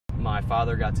my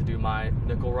father got to do my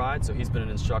nickel ride, so he's been an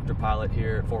instructor pilot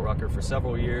here at Fort Rucker for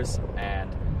several years,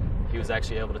 and he was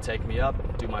actually able to take me up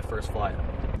and do my first flight.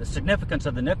 The significance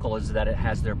of the nickel is that it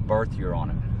has their birth year on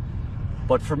it.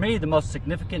 But for me, the most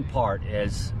significant part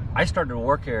is I started to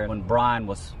work here when Brian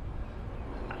was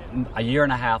a year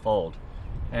and a half old.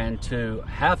 And to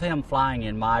have him flying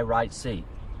in my right seat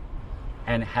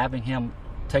and having him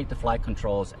take the flight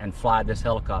controls and fly this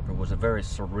helicopter was a very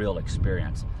surreal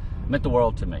experience. It meant the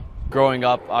world to me. Growing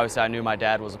up, obviously I knew my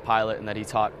dad was a pilot and that he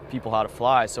taught people how to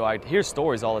fly, so I'd hear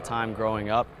stories all the time growing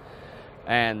up.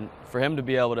 And for him to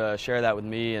be able to share that with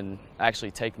me and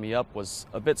actually take me up was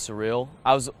a bit surreal.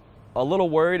 I was a little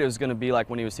worried it was going to be like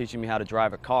when he was teaching me how to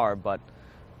drive a car, but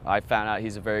I found out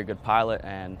he's a very good pilot,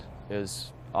 and it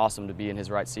was awesome to be in his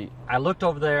right seat. I looked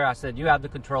over there, I said, "You have the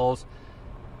controls,"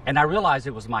 and I realized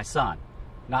it was my son,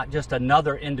 not just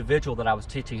another individual that I was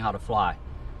teaching how to fly.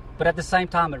 But at the same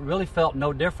time, it really felt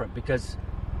no different, because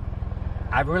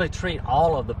I really treat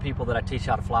all of the people that I teach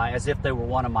how to fly as if they were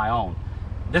one of my own.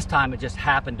 This time it just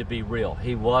happened to be real.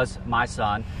 He was my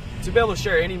son. To be able to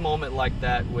share any moment like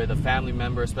that with a family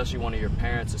member, especially one of your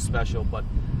parents, is special, but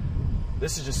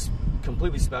this is just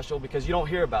completely special because you don't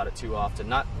hear about it too often.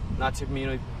 Not too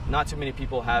many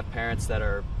people have parents that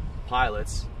are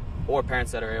pilots or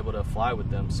parents that are able to fly with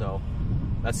them, so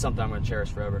that's something I'm going to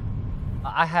cherish forever.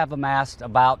 I have amassed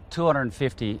about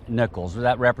 250 nickels.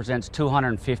 That represents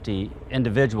 250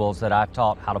 individuals that I've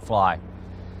taught how to fly.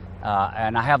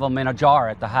 And I have them in a jar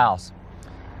at the house.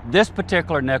 This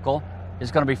particular nickel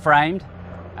is going to be framed.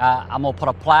 I'm going to put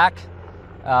a plaque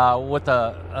with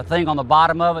a thing on the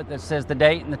bottom of it that says the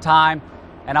date and the time,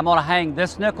 and I'm going to hang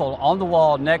this nickel on the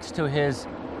wall next to his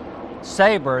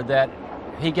Sabre that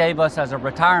he gave us as a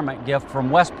retirement gift from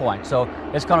West Point. So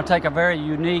it's going to take a very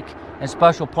unique and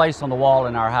special place on the wall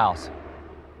in our house.